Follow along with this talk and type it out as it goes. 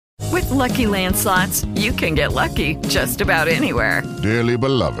Lucky Land Slots, you can get lucky just about anywhere. Dearly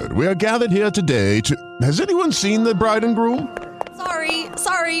beloved, we are gathered here today to... Has anyone seen the bride and groom?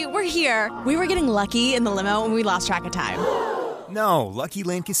 Sorry, we're here. We were getting lucky in the limo and we lost track of time. No, Lucky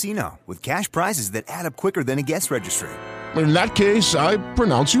Land Casino, with cash prizes that add up quicker than a guest registry. In that case, I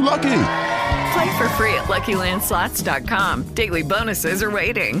pronounce you lucky. Play for free at LuckyLandSlots.com. Daily bonuses are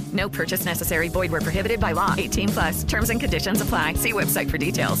waiting. No purchase necessary. Void where prohibited by law. 18+. Terms and conditions apply. See website for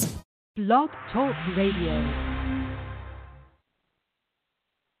details. Blog Talk Radio.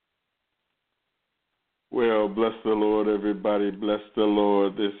 Well, bless the Lord, everybody. Bless the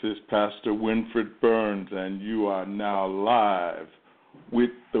Lord. This is Pastor Winfred Burns, and you are now live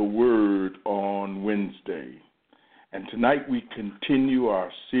with the Word on Wednesday. And tonight we continue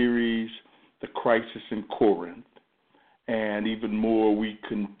our series, The Crisis in Corinth, and even more, we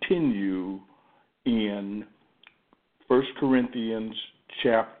continue in 1 Corinthians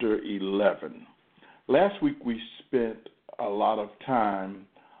chapter 11. Last week we spent a lot of time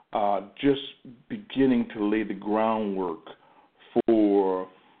just beginning to lay the groundwork for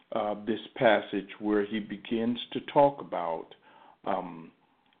this passage where he begins to talk about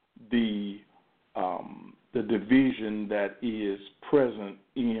the division that is present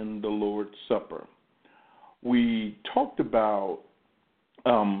in the Lord's Supper. We talked about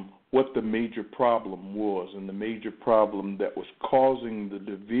what the major problem was, and the major problem that was causing the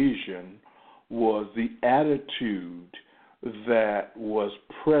division was the attitude that was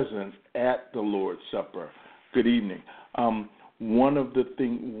present at the Lord's Supper. Good evening. The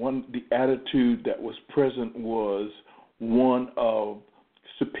attitude that was present was one of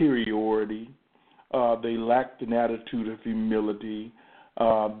superiority. They lacked an attitude of humility.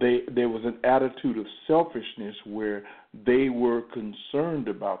 There was an attitude of selfishness where they were concerned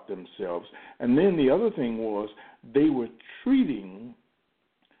about themselves. And then the other thing was they were treating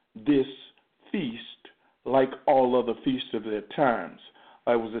this feast like all other feasts of their times.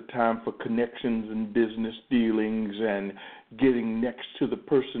 It was a time for connections and business dealings and getting next to the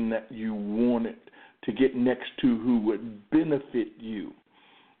person that you wanted to get next to who would benefit you.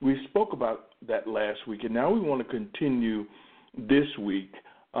 We spoke about that last week, and now we want to continue this week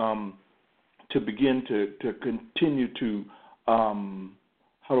to begin to continue to, how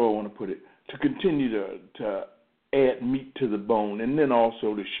do I want to put it, to continue to add meat to the bone, and then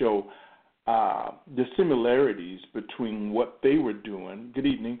also to show the similarities between what they were doing, good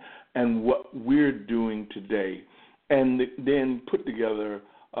evening, and what we're doing today, and then put together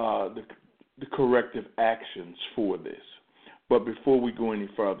the corrective actions for this. But before we go any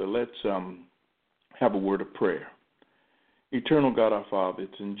further, let's have a word of prayer. Eternal God, our Father,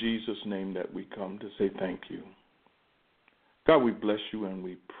 it's in Jesus' name that we come to say thank you. God, we bless you and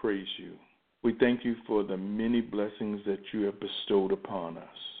we praise you. We thank you for the many blessings that you have bestowed upon us.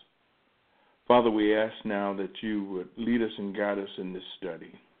 Father, we ask now that you would lead us and guide us in this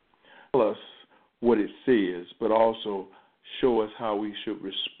study. Tell us what it says, but also show us how we should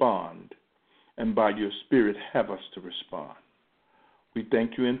respond, and by your Spirit have us to respond. We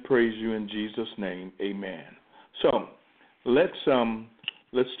thank you and praise you in Jesus' name. Amen. So let's turn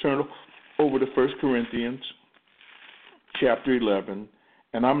over to 1 Corinthians chapter 11,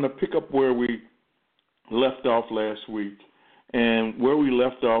 and I'm going to pick up where we left off last week. And where we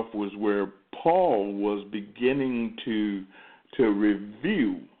left off was where Paul was beginning to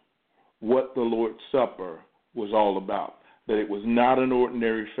review what the Lord's Supper was all about, that it was not an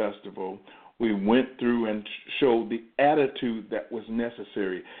ordinary festival. We went through and showed the attitude that was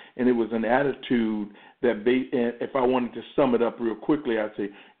necessary, and it was an attitude that, if I wanted to sum it up real quickly, I'd say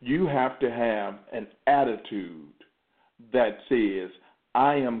you have to have an attitude that says,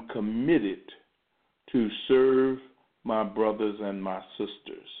 I am committed to serve my brothers and my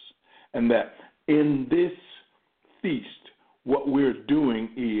sisters. And that in this feast, what we're doing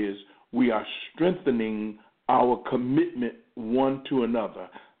is we are strengthening our commitment one to another,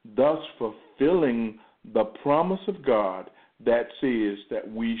 thus fulfilling the promise of God that says that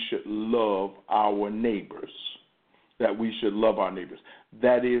we should love our neighbors, that we should love our neighbors.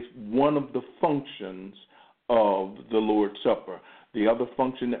 That is one of the functions of the Lord's Supper. The other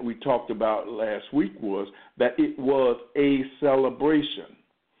function that we talked about last week was that it was a celebration.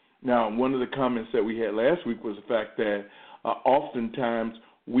 Now, one of the comments that we had last week was the fact that oftentimes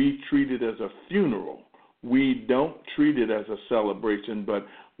we treat it as a funeral. We don't treat it as a celebration, but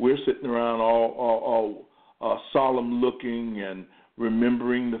we're sitting around all solemn looking and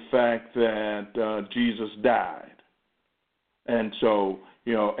remembering the fact that Jesus died. And so,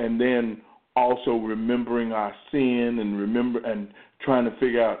 and then also remembering our sin and trying to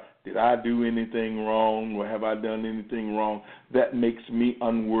figure out, Did I do anything wrong, or have I done anything wrong that makes me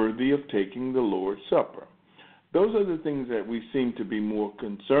unworthy of taking the Lord's Supper? Those are the things that we seem to be more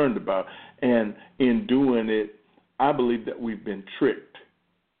concerned about. And in doing it, I believe that we've been tricked.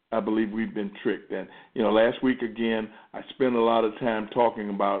 And, last week, again, I spent a lot of time talking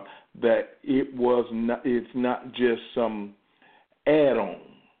about that it's not just some add-on.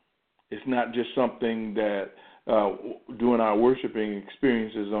 It's not just something that during our worshiping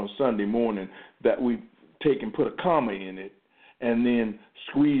experiences on Sunday morning that we take and put a comma in it and then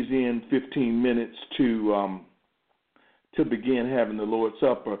squeeze in 15 minutes to begin having the Lord's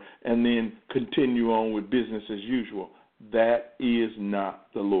Supper and then continue on with business as usual. That is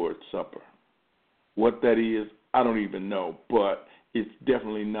not the Lord's Supper. What that is, I don't even know, but it's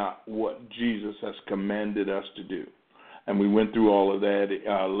definitely not what Jesus has commanded us to do. And we went through all of that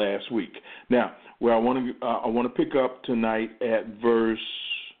last week. Now, where I want to pick up tonight at verse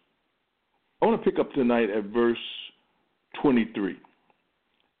 23.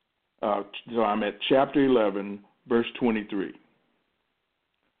 So I'm at chapter 11, verse 23.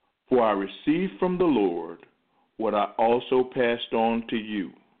 For I received from the Lord what I also passed on to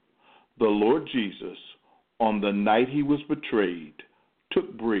you. The Lord Jesus, on the night he was betrayed,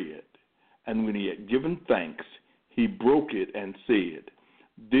 took bread, and when he had given thanks, he broke it and said,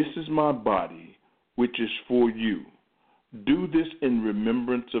 "This is my body, which is for you. Do this in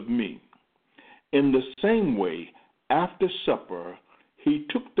remembrance of me." In the same way, after supper, he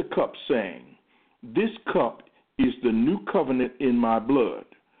took the cup, saying, "This cup is the new covenant in my blood.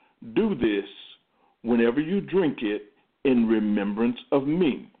 Do this whenever you drink it in remembrance of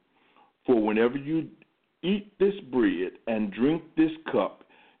me. For whenever you eat this bread and drink this cup,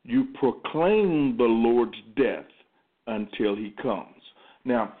 you proclaim the Lord's death until he comes."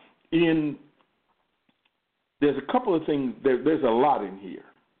 Now, there's a couple of things. There's a lot in here.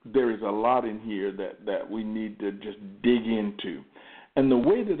 There is a lot in here that we need to just dig into. And the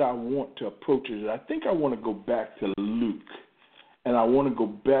way that I want to approach it is I think I want to go back to Luke. And I want to go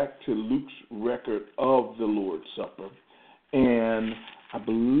back to Luke's record of the Lord's Supper. And I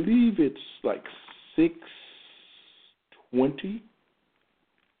believe it's like 6:20.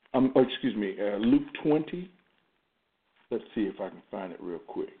 Luke 20. Let's see if I can find it real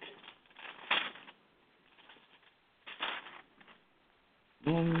quick.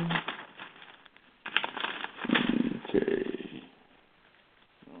 Okay.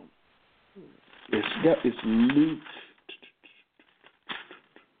 It's Luke.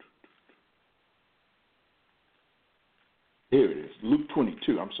 Here it is, Luke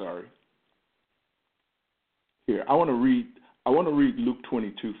 22. I'm sorry. Here, I want to read Luke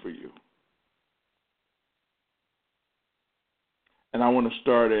 22 for you. And I want to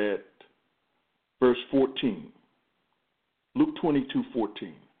start at verse 14. Luke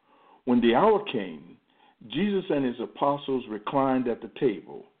 22:14. When the hour came, Jesus and his apostles reclined at the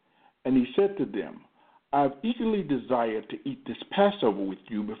table, and he said to them, "I have eagerly desired to eat this Passover with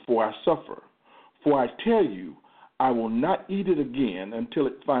you before I suffer. For I tell you, I will not eat it again until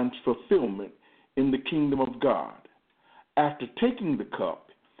it finds fulfillment in the kingdom of God." After taking the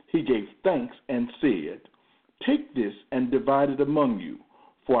cup, he gave thanks and said, "Take this and divide it among you.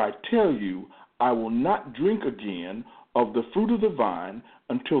 For I tell you, I will not drink again of the fruit of the vine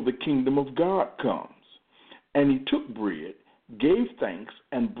until the kingdom of God comes." And he took bread, gave thanks,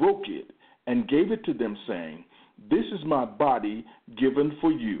 and broke it, and gave it to them, saying, "This is my body given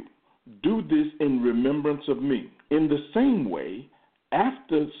for you. Do this in remembrance of me." In the same way,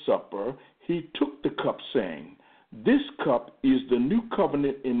 after supper, he took the cup, saying, "This cup is the new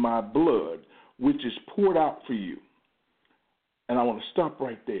covenant in my blood, which is poured out for you." And I want to stop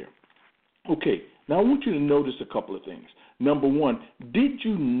right there. Okay, now I want you to notice a couple of things. Number one, did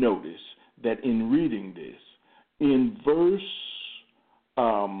you notice that in reading this, in verse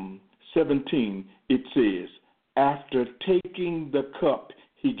 17, it says, after taking the cup,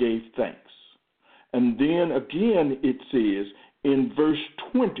 he gave thanks. And then again it says in verse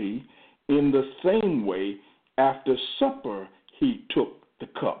 20, in the same way, after supper, he took the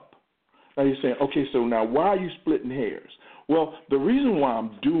cup. Now you're saying, okay, so now why are you splitting hairs? Well, the reason why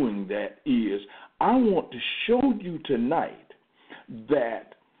I'm doing that is I want to show you tonight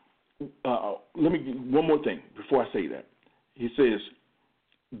that, let me, one more thing before I say that. He says,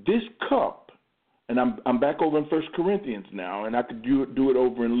 this cup, and I'm back over in 1 Corinthians now, and I could do it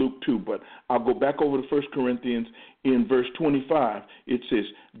over in Luke 2, but I'll go back over to 1 Corinthians in verse 25. It says,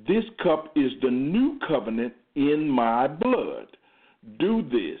 "This cup is the new covenant in my blood. Do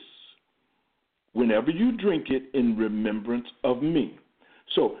this whenever you drink it in remembrance of me."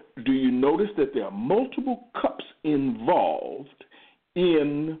 So do you notice that there are multiple cups involved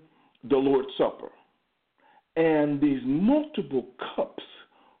in the Lord's Supper. And these multiple cups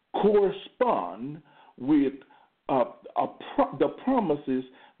correspond with the promises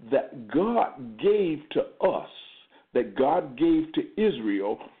that God gave to us, that God gave to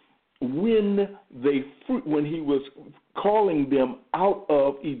Israel when he was calling them out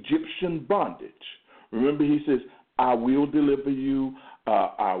of Egyptian bondage. Remember, he says, I will deliver you.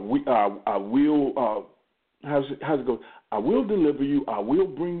 I will. How's it go? I will deliver you. I will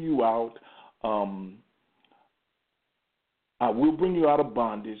bring you out. I will bring you out of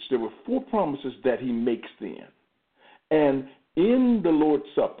bondage. There were 4 promises that he makes then. And in the Lord's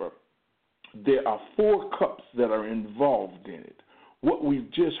Supper, there are 4 cups that are involved in it. What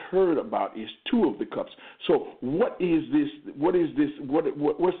we've just heard about is 2 of the cups. So what is this?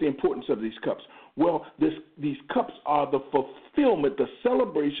 What's the importance of these cups? Well, these cups are the fulfillment, the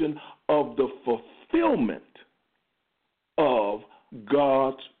celebration of the fulfillment of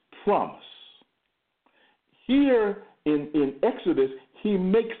God's promise. Here in Exodus, he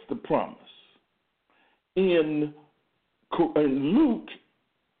makes the promise. In Luke,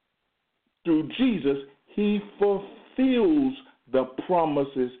 through Jesus, he fulfills the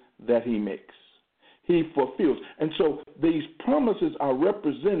promises that he makes. He fulfills. And so these promises are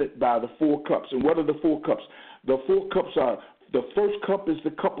represented by the 4 cups. And what are the 4 cups? The 4 cups are, the first cup is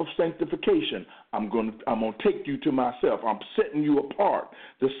the cup of sanctification. I'm going to take you to myself. I'm setting you apart.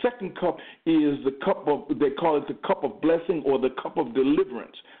 The second cup is the cup of, they call it the cup of blessing or the cup of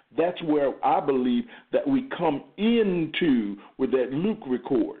deliverance. That's where I believe that we come into, with that Luke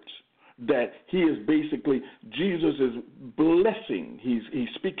records, that he is basically, Jesus is blessing. He's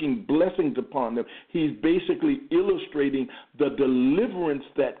speaking blessings upon them. He's basically illustrating the deliverance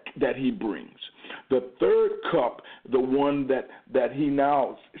that he brings. The third cup, the one that he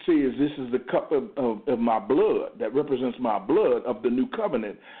now says, this is the cup of my blood, that represents my blood of the new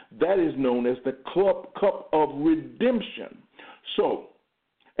covenant, that is known as the cup of redemption. So,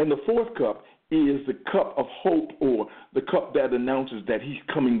 and the fourth cup is the cup of hope, or the cup that announces that he's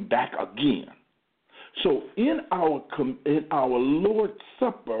coming back again. So in our Lord's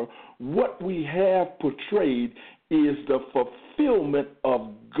Supper, what we have portrayed is the fulfillment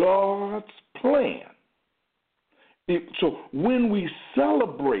of God's plan. So when we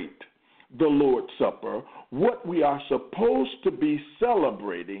celebrate the Lord's Supper, what we are supposed to be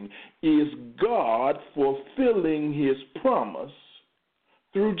celebrating is God fulfilling his promise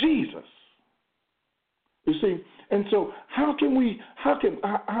through Jesus. You see, and so how can we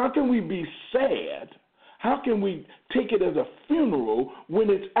be sad? How can we take it as a funeral when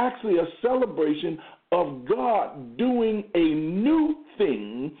it's actually a celebration of God doing a new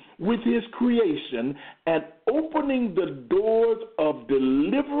thing with his creation and opening the doors of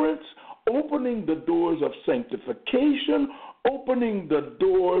deliverance, opening the doors of sanctification, opening the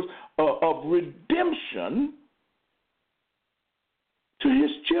doors of redemption to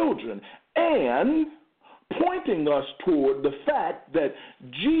his children, and pointing us toward the fact that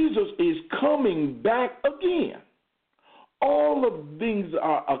Jesus is coming back again. All of these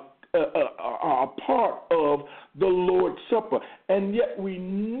are a part of the Lord's Supper, and yet we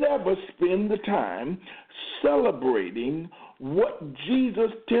never spend the time celebrating what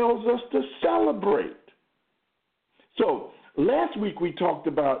Jesus tells us to celebrate. So last week we talked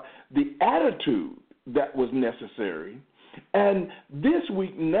about the attitude that was necessary. And this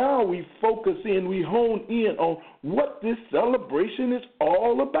week now we focus in, we hone in on what this celebration is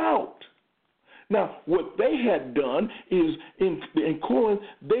all about. Now, what they had done is, in Corinth,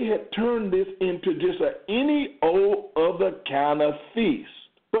 they had turned this into just any old other kind of feast.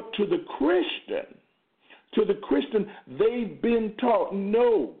 But to the Christian, they've been taught,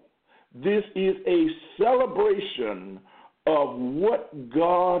 no, this is a celebration of what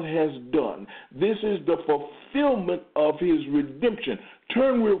God has done. This is the fulfillment of his redemption.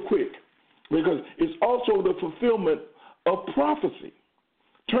 Turn real quick, because it's also the fulfillment of prophecy.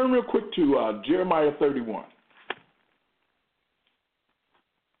 Turn real quick to Jeremiah 31.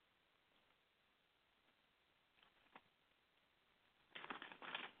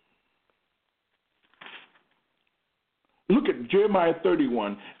 Look at Jeremiah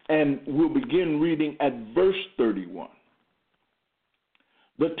 31, and we'll begin reading at verse 31.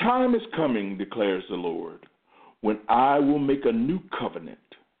 The time is coming, declares the Lord, when I will make a new covenant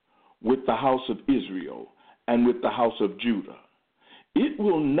with the house of Israel and with the house of Judah. It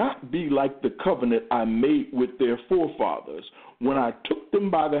will not be like the covenant I made with their forefathers when I took them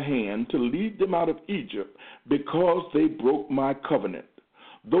by the hand to lead them out of Egypt, because they broke my covenant,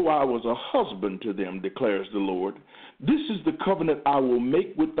 though I was a husband to them, declares the Lord. This is the covenant I will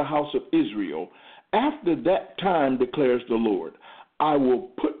make with the house of Israel. After that time, declares the Lord, I will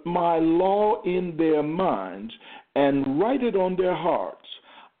put my law in their minds and write it on their hearts.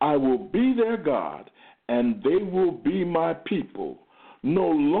 I will be their God, and they will be my people. No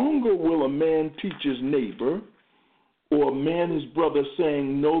longer will a man teach his neighbor or a man his brother,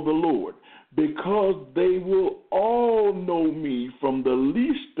 saying, know the Lord, because they will all know me, from the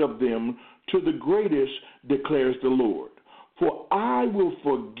least of them to the greatest, declares the Lord. For I will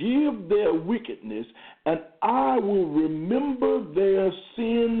forgive their wickedness, and I will remember their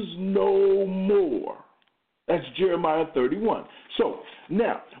sins no more. That's Jeremiah 31. So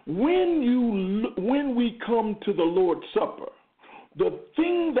now, when we come to the Lord's Supper, the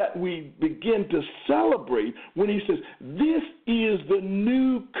thing that we begin to celebrate when he says, this is the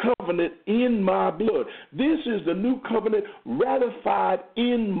new covenant in my blood. This is the new covenant ratified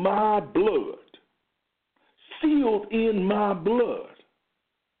in my blood, sealed in my blood.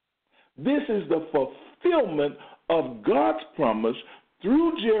 This is the fulfillment of God's promise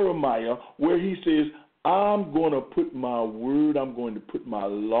through Jeremiah, where he says, I'm going to put my word, I'm going to put my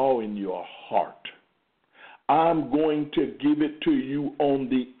law in your heart. I'm going to give it to you on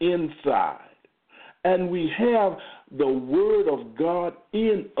the inside. And we have the word of God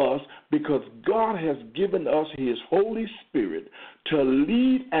in us because God has given us his Holy Spirit to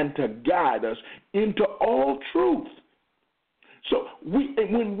lead and to guide us into all truth. So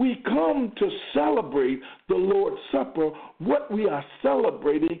when we come to celebrate the Lord's Supper, what we are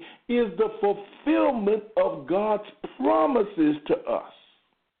celebrating is the fulfillment of God's promises to us.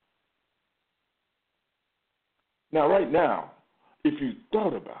 Now, right now, if you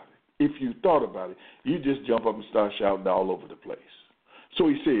thought about it, you just jump up and start shouting all over the place. So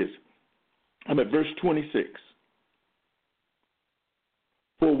he says, I'm at verse 26.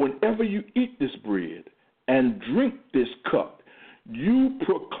 For whenever you eat this bread and drink this cup, you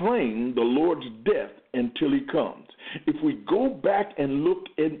proclaim the Lord's death until he comes. If we go back and look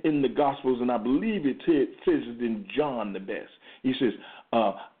in the Gospels, and I believe it says it in John the best, he says,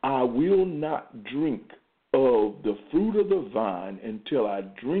 I will not drink of the fruit of the vine until I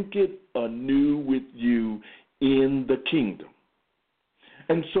drink it anew with you in the kingdom.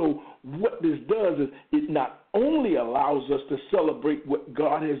 And so what this does is it not only allows us to celebrate what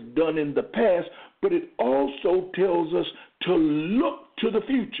God has done in the past, but it also tells us to look to the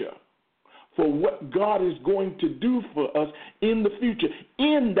future for what God is going to do for us in the future,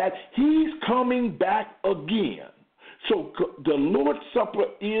 in that he's coming back again. So the Lord's Supper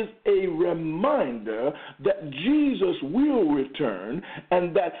is a reminder that Jesus will return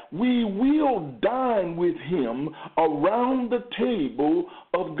and that we will dine with him around the table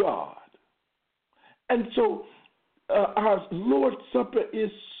of God. And so our Lord's Supper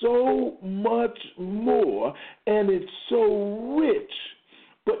is so much more, and it's so rich.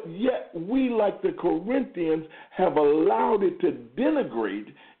 But yet we, like the Corinthians, have allowed it to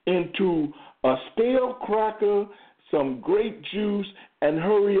denigrate into a stale cracker, some grape juice, and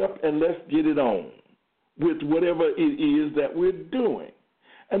hurry up and let's get it on with whatever it is that we're doing.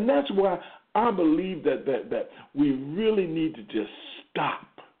 And that's why I believe that we really need to just stop.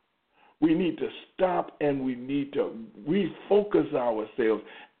 We need to stop, and we need to refocus ourselves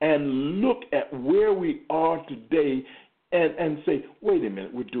and look at where we are today and say, wait a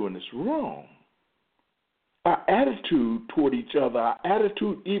minute, we're doing this wrong. Our attitude toward each other, our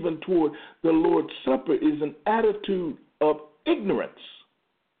attitude even toward the Lord's Supper is an attitude of ignorance.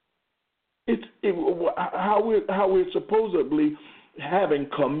 How we're supposedly having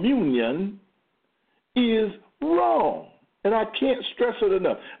communion is wrong. And I can't stress it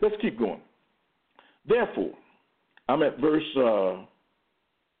enough. Let's keep going. Therefore, I'm at verse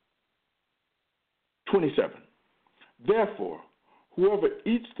 27. Therefore, whoever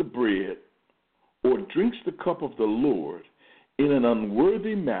eats the bread or drinks the cup of the Lord in an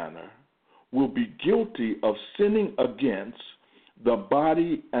unworthy manner will be guilty of sinning against the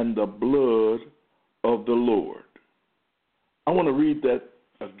body and the blood of the Lord. I want to read that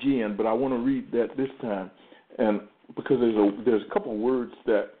again, but I want to read that this time, and because there's a couple words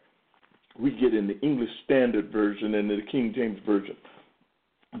that we get in the English Standard Version and the King James Version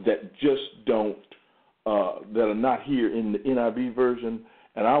that just don't, that are not here in the NIV version,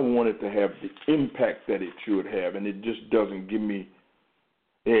 and I want it to have the impact that it should have, and it just doesn't give me.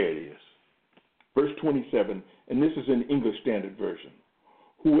 There it is. Verse 27, and this is in the English Standard Version.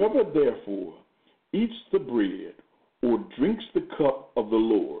 Whoever therefore eats the bread or drinks the cup of the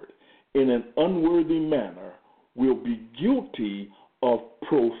Lord in an unworthy manner will be guilty of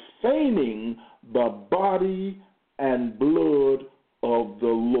profaning the body and blood of the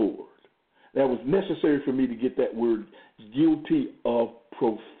Lord. That was necessary for me to get that word, guilty of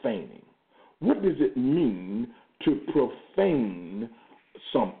profaning. What does it mean to profane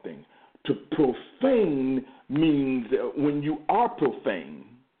something. To profane means that when you are profane,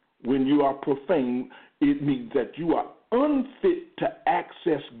 it means that you are unfit to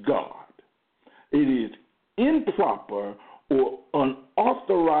access God. It is improper or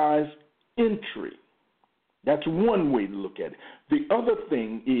unauthorized entry. That's one way to look at it. The other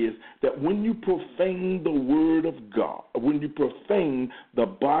thing is that when you profane the word of God, when you profane the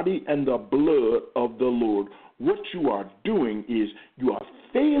body and the blood of the Lord, what you are doing is you are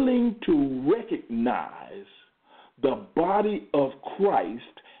failing to recognize the body of Christ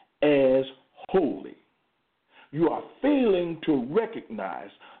as holy. You are failing to recognize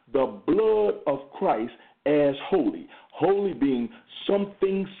the blood of Christ as holy. Holy being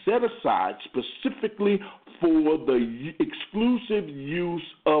something set aside specifically for the exclusive use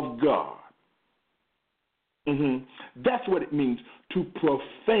of God. That's what it means to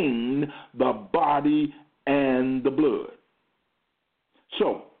profane the body and the blood.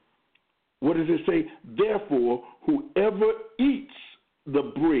 So, what does it say? Therefore, whoever eats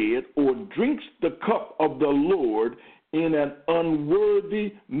the bread or drinks the cup of the Lord in an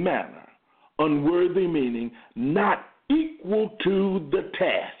unworthy manner. Unworthy meaning not equal to the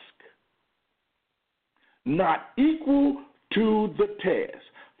task. Not equal to the task.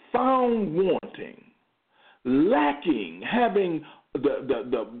 Found wanting, lacking, having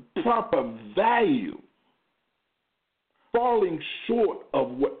the proper value, falling short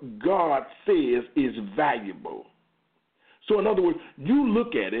of what God says is valuable. So in other words, you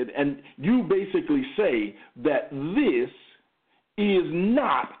look at it and you basically say that this is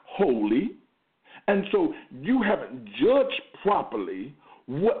not holy, and so you haven't judged properly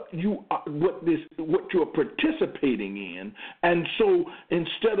what you're participating in, and so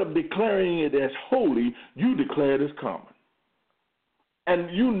instead of declaring it as holy, you declare it as common.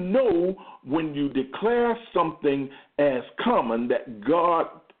 And you know when you declare something as common that God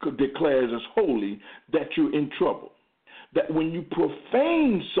declares as holy, that you're in trouble. That when you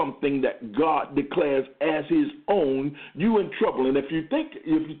profane something that God declares as his own, you're in trouble. And if you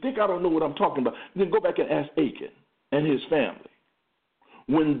think I don't know what I'm talking about, then go back and ask Achan and his family.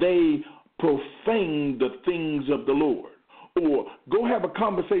 When they profane the things of the Lord. Or go have a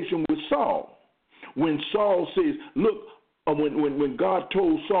conversation with Saul. When Saul says, look, when God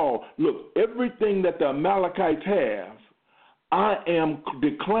told Saul, look, everything that the Amalekites have, I am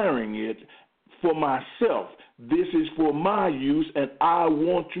declaring it for myself. This is for my use, and I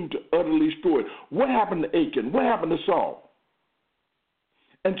want you to utterly destroy it. What happened to Achan? What happened to Saul?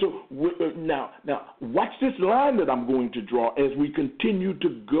 And so now watch this line that I'm going to draw as we continue to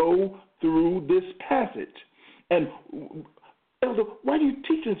go through this passage. And Elder, why are you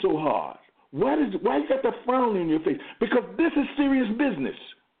teaching so hard? Why you got that frown in your face? Because this is serious business.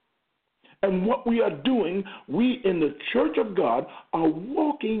 And what we are doing, we in the church of God are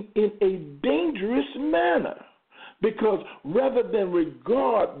walking in a dangerous manner. Because rather than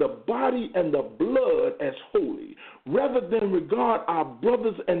regard the body and the blood as holy, rather than regard our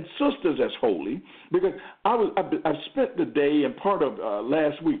brothers and sisters as holy, because I've spent the day and part of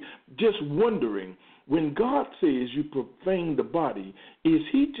last week just wondering, when God says you profane the body, is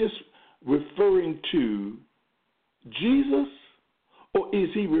he just referring to Jesus, or is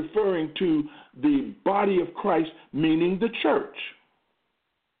he referring to the body of Christ, meaning the church?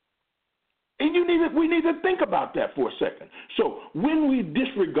 And we need to think about that for a second. So when we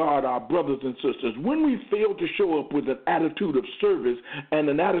disregard our brothers and sisters, when we fail to show up with an attitude of service and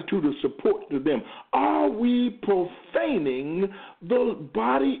an attitude of support to them, are we profaning the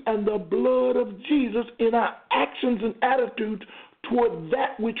body and the blood of Jesus in our actions and attitudes toward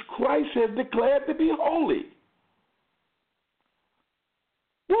that which Christ has declared to be holy?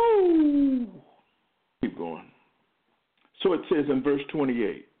 Woo! Keep going. So it says in verse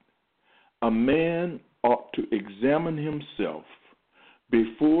 28, a man ought to examine himself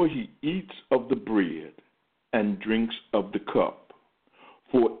before he eats of the bread and drinks of the cup.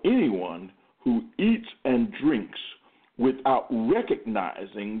 For anyone who eats and drinks without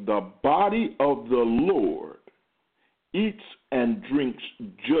recognizing the body of the Lord eats and drinks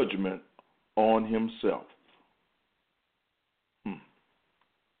judgment on himself.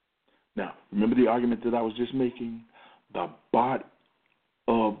 Now, remember the argument that I was just making? The body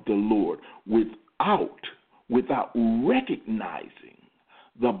of the Lord without recognizing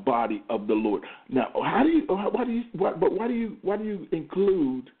the body of the Lord. Now, why do you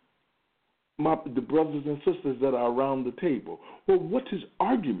include the brothers and sisters that are around the table? Well, what's his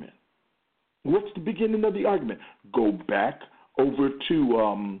argument? What's the beginning of the argument? Go back over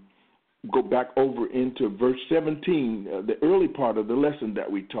into verse 17, the early part of the lesson that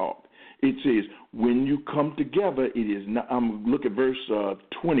we taught. It says, when you come together, it is not, look at verse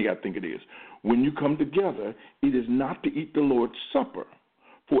 20, I think it is. When you come together, it is not to eat the Lord's Supper.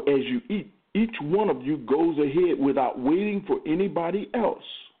 For as you eat, each one of you goes ahead without waiting for anybody else.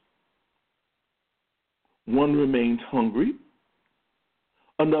 One remains hungry,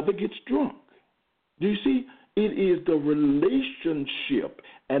 another gets drunk. Do you see? It is the relationship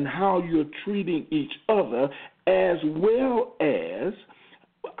and how you're treating each other, as well as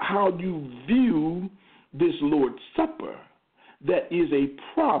how you view this Lord's Supper, that is a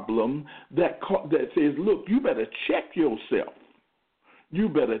problem that says, look, you better check yourself. You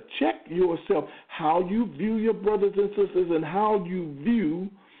better check yourself, how you view your brothers and sisters and how you view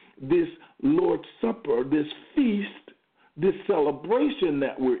this Lord's Supper, this feast, this celebration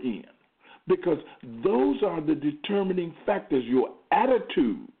that we're in. Because those are the determining factors, your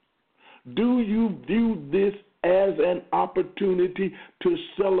attitude. Do you view this as an opportunity to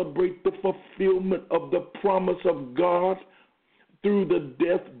celebrate the fulfillment of the promise of God through the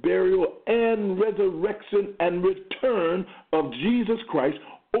death, burial, and resurrection and return of Jesus Christ?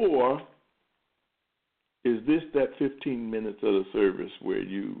 Or is this that 15 minutes of the service where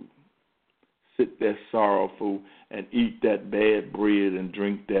you sit there sorrowful and eat that bad bread and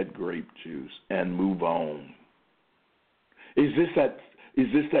drink that grape juice and move on? Is this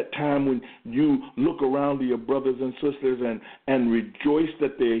that time when you look around to your brothers and sisters and rejoice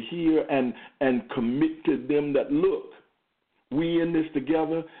that they're here and commit to them that, look, we in this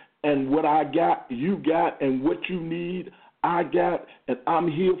together, and what I got, you got, and what you need, I got, and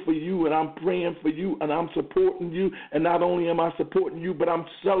I'm here for you, and I'm praying for you, and I'm supporting you, and not only am I supporting you, but I'm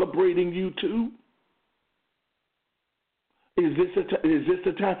celebrating you too? Is this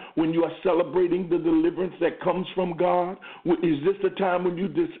the time when you are celebrating the deliverance that comes from God? Is this the time when you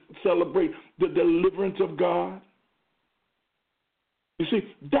celebrate the deliverance of God? You see,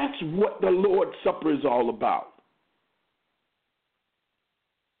 that's what the Lord's Supper is all about.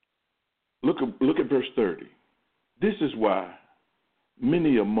 Look at verse 30. This is why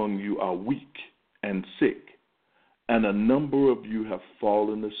many among you are weak and sick, and a number of you have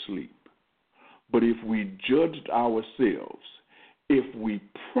fallen asleep. But if we judged ourselves, if we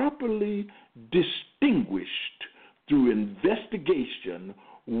properly distinguished through investigation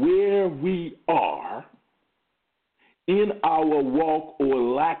where we are in our walk or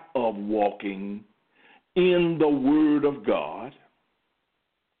lack of walking in the Word of God,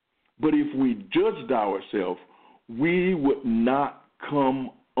 but if we judged ourselves, we would not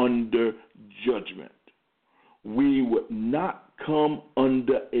come under judgment. We would not come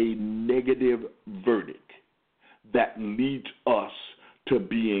under a negative verdict that leads us to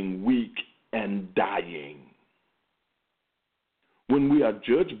being weak and dying. When we are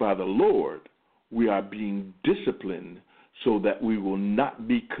judged by the Lord, we are being disciplined so that we will not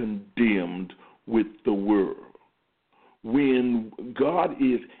be condemned with the world. When God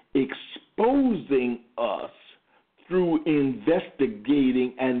is exposing us through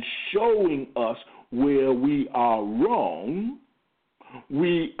investigating and showing us where we are wrong,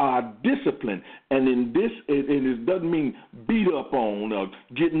 we are disciplined. And in this, it doesn't mean beat up on or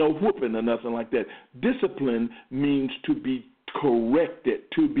get no whooping or nothing like that. Discipline means to be corrected,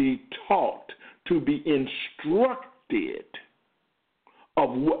 to be taught, to be instructed of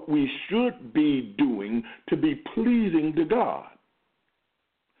what we should be doing to be pleasing to God.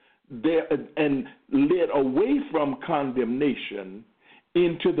 And led away from condemnation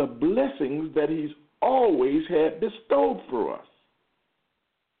into the blessings that He's always had bestowed for us.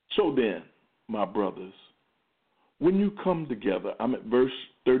 So then, my brothers, when you come together, I'm at verse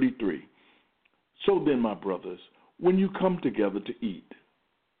 33. So then, my brothers, when you come together to eat,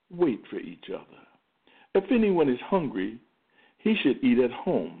 wait for each other. If anyone is hungry, he should eat at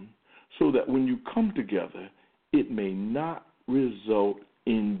home, so that when you come together, it may not result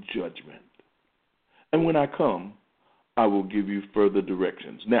in judgment. And when I come, I will give you further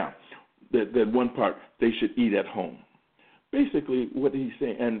directions. Now, that one part, they should eat at home. Basically, what he's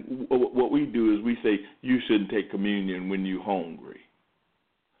saying, and what we do is we say, you shouldn't take communion when you're hungry.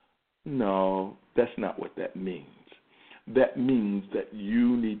 No, that's not what that means. That means that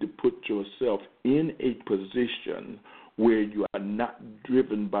you need to put yourself in a position where you are not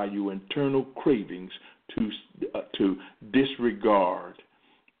driven by your internal cravings to disregard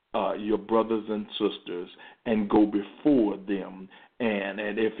your brothers and sisters and go before them. And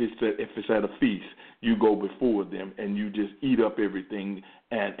if it's at a feast, you go before them and you just eat up everything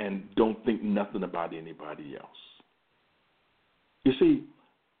and don't think nothing about anybody else. You see,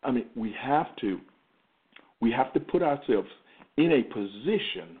 I mean, we have to put ourselves in a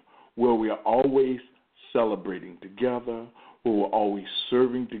position where we are always celebrating together, where we're always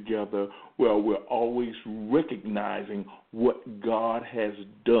serving together, where we're always recognizing what God has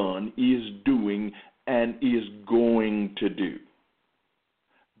done, is doing, and is going to do.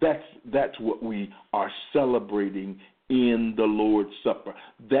 That's what we are celebrating in the Lord's Supper.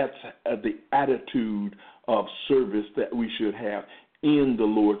 That's the attitude of service that we should have in the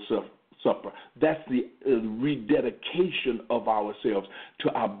Lord's Supper. That's the rededication of ourselves to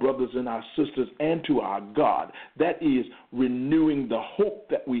our brothers and our sisters and to our God. That is renewing the hope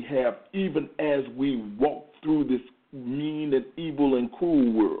that we have even as we walk through this mean and evil and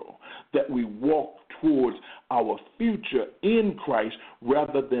cruel world, that we walk towards our future in Christ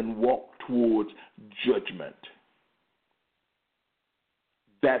rather than walk towards judgment.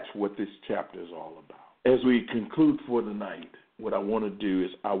 That's what this chapter is all about. As we conclude for the night, what I want to do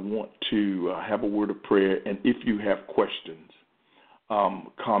is I want to have a word of prayer, and if you have questions,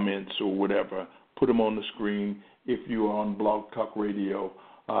 comments, or whatever, put them on the screen. If you are on Blog Talk Radio,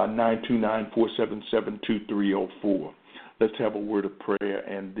 929-477-2304. Let's have a word of prayer,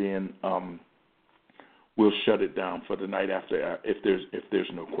 and then we'll shut it down for the night after if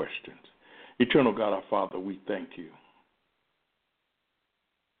there's no questions. Eternal God, our Father, we thank you.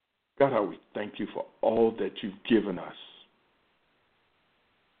 God, how we thank you for all that you've given us.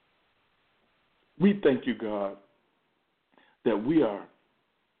 We thank you, God, that we are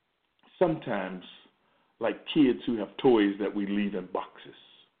sometimes like kids who have toys that we leave in boxes.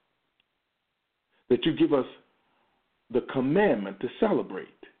 That you give us the commandment to celebrate.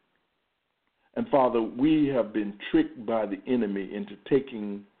 And Father, we have been tricked by the enemy into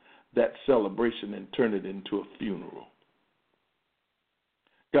taking that celebration and turn it into a funeral.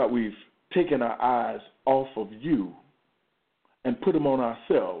 God, we've taken our eyes off of you and put them on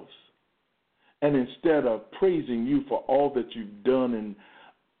ourselves. And instead of praising you for all that you've done, and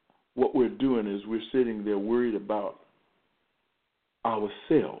what we're doing is we're sitting there worried about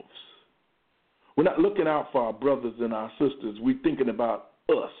ourselves. We're not looking out for our brothers and our sisters. We're thinking about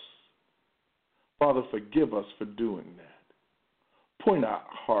us. Father, forgive us for doing that. Point our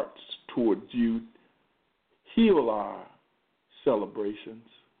hearts towards you. Heal our celebrations.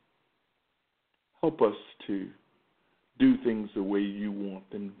 Help us to do things the way you want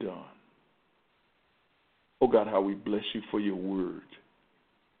them done. Oh, God, how we bless you for your word.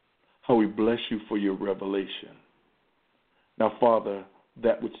 How we bless you for your revelation. Now, Father,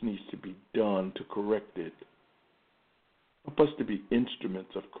 that which needs to be done to correct it, help us to be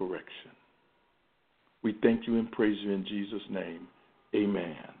instruments of correction. We thank you and praise you in Jesus' name.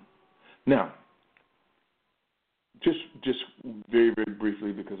 Amen. Now, just very, very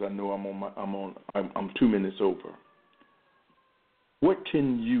briefly, because I know I'm 2 minutes over. What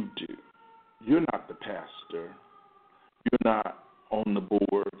can you do? You're not the pastor. You're not on the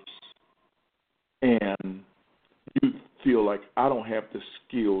boards. And you feel like I don't have the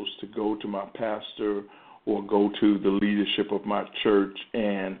skills to go to my pastor or go to the leadership of my church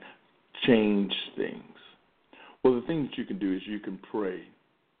and change things. Well, the thing that you can do is you can pray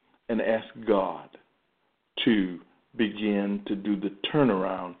and ask God to begin to do the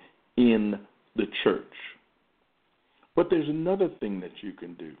turnaround in the church. But there's another thing that you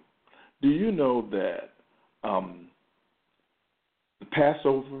can do. Do you know that the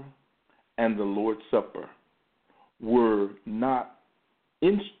Passover and the Lord's Supper were not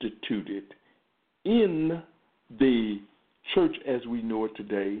instituted in the church as we know it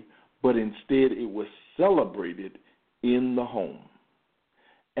today, but instead it was celebrated in the home?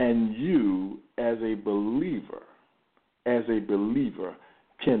 And you, as a believer,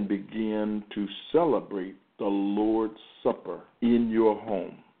 can begin to celebrate the Lord's Supper in your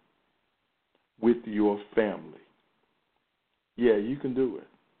home with your family. Yeah, you can do it.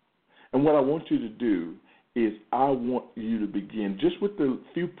 And what I want you to do is I want you to begin just with the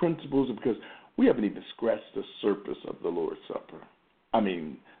few principles, because we haven't even scratched the surface of the Lord's Supper. I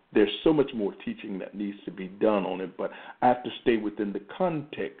mean, there's so much more teaching that needs to be done on it, but I have to stay within the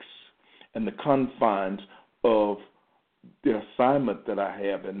context and the confines of the assignment that I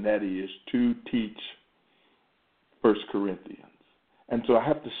have, and that is to teach 1 Corinthians. And so I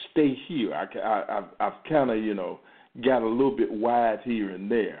have to stay here. I've kind of, got a little bit wide here and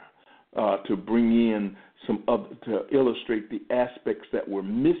there to bring in some other, to illustrate the aspects that were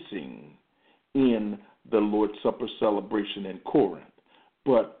missing in the Lord's Supper celebration in Corinth.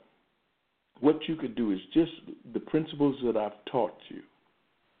 But what you could do is just the principles that I've taught you.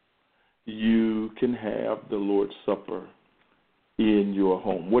 You can have the Lord's Supper in your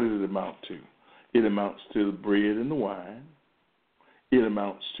home. What does it amount to? It amounts to the bread and the wine. It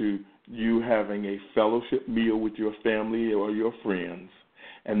amounts to you having a fellowship meal with your family or your friends,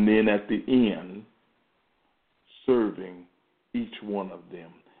 and then at the end, serving each one of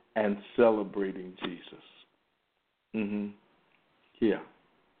them and celebrating Jesus. Yeah.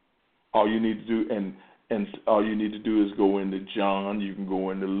 All you need to do, and all you need to do is go into John. You can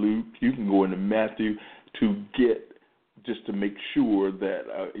go into Luke. You can go into Matthew just to make sure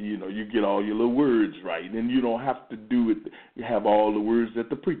that you get all your little words right, and you don't have to do it. You have all the words that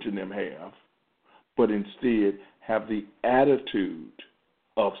the preacher and them have, but instead have the attitude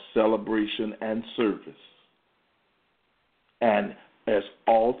of celebration and service. And as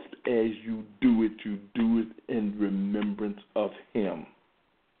oft as you do it in remembrance of Him.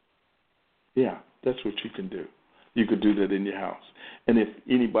 Yeah, that's what you can do. You could do that in your house. And if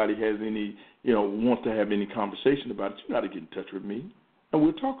anybody has any, wants to have any conversation about it, you got to get in touch with me, and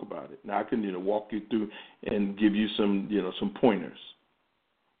we'll talk about it. Now, I can, walk you through and give you some, some pointers.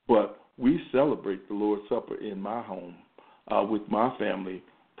 But we celebrate the Lord's Supper in my home with my family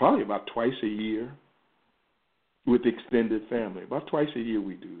probably about twice a year with extended family. About twice a year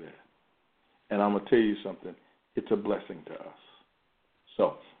we do that. And I'm going to tell you something. It's a blessing to us.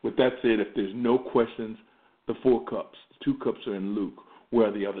 So, with that said, if there's no questions, the 4 cups, the 2 cups are in Luke. Where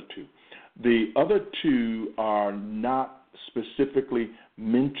are the other 2? The other 2 are not specifically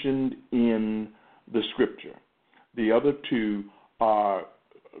mentioned in the Scripture. The other 2 are,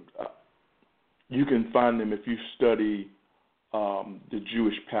 you can find them if you study the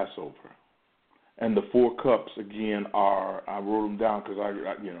Jewish Passover. And the 4 cups, again, are, I wrote them down because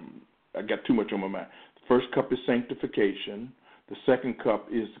I got too much on my mind. The first cup is sanctification. The second cup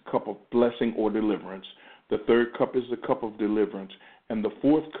is the cup of blessing or deliverance. The third cup is the cup of deliverance. And the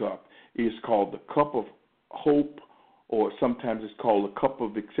 4th cup is called the cup of hope, or sometimes it's called the cup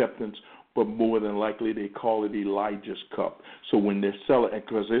of acceptance, but more than likely they call it Elijah's cup. So when they're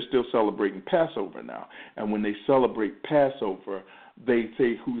because they're still celebrating Passover now, and when they celebrate Passover, they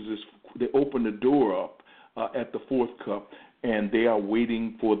say, who's this? They open the door up at the 4th cup, and they are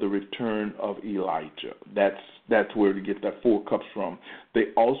waiting for the return of Elijah. That's where to get that 4 cups from.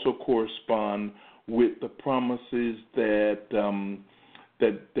 They also correspond with the promises that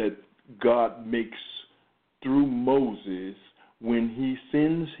that God makes through Moses when He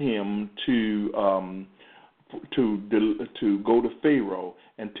sends him to go to Pharaoh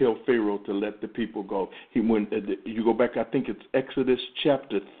and tell Pharaoh to let the people go. You go back, I think it's Exodus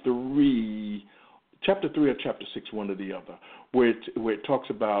chapter 3 or chapter 6, one or the other, where it talks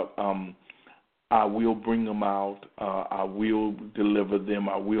about I will bring them out, I will deliver them,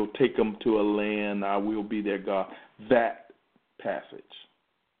 I will take them to a land, I will be their God. That passage,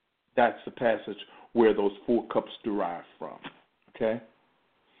 that's the passage where those 4 cups derive from. Okay?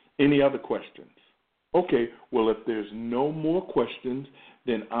 Any other questions? Okay, well, if there's no more questions,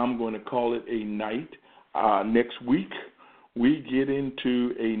 then I'm going to call it a night. Next week, we get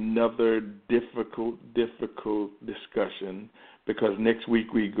into another difficult discussion, because next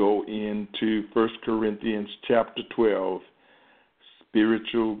week we go into 1 Corinthians chapter 12,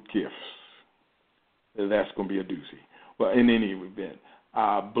 spiritual gifts. That's going to be a doozy. Well, in any event,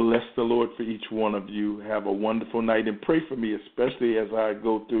 bless the Lord for each one of you. Have a wonderful night, and pray for me, especially as I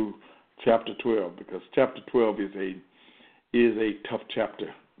go through chapter 12, because chapter 12 is a tough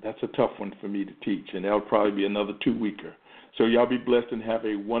chapter. That's a tough one for me to teach, and that'll probably be another 2-weeker. So y'all be blessed and have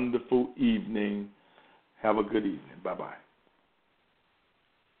a wonderful evening. Have a good evening. Bye-bye.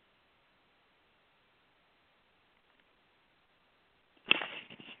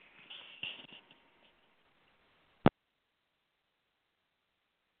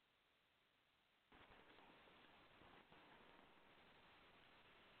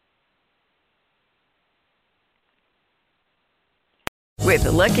 With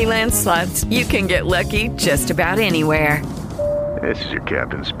the Lucky Land Slots, you can get lucky just about anywhere. This is your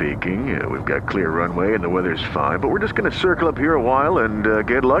captain speaking. We've got clear runway and the weather's fine, but we're just going to circle up here a while and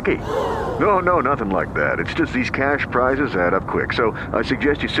get lucky. No, nothing like that. It's just these cash prizes add up quick. So I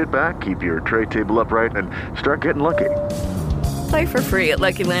suggest you sit back, keep your tray table upright, and start getting lucky. Play for free at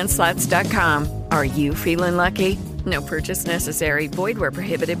LuckyLandSlots.com. Are you feeling lucky? No purchase necessary. Void where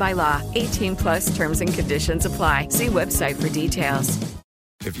prohibited by law. 18+ terms and conditions apply. See website for details.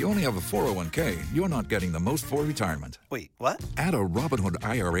 If you only have a 401k, you're not getting the most for retirement. Wait, what? Add a Robinhood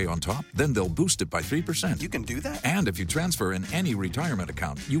IRA on top, then they'll boost it by 3%. You can do that? And if you transfer in any retirement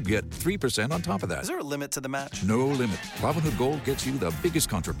account, you get 3% on top of that. Is there a limit to the match? No limit. Robinhood Gold gets you the biggest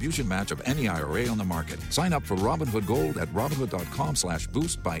contribution match of any IRA on the market. Sign up for Robinhood Gold at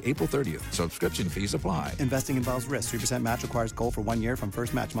Robinhood.com/boost by April 30th. Subscription fees apply. Investing involves risk. 3% match requires gold for 1 year from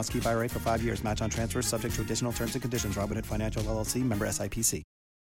first match. Must keep IRA for 5 years. Match on transfers subject to additional terms and conditions. Robinhood Financial LLC, member SIPC.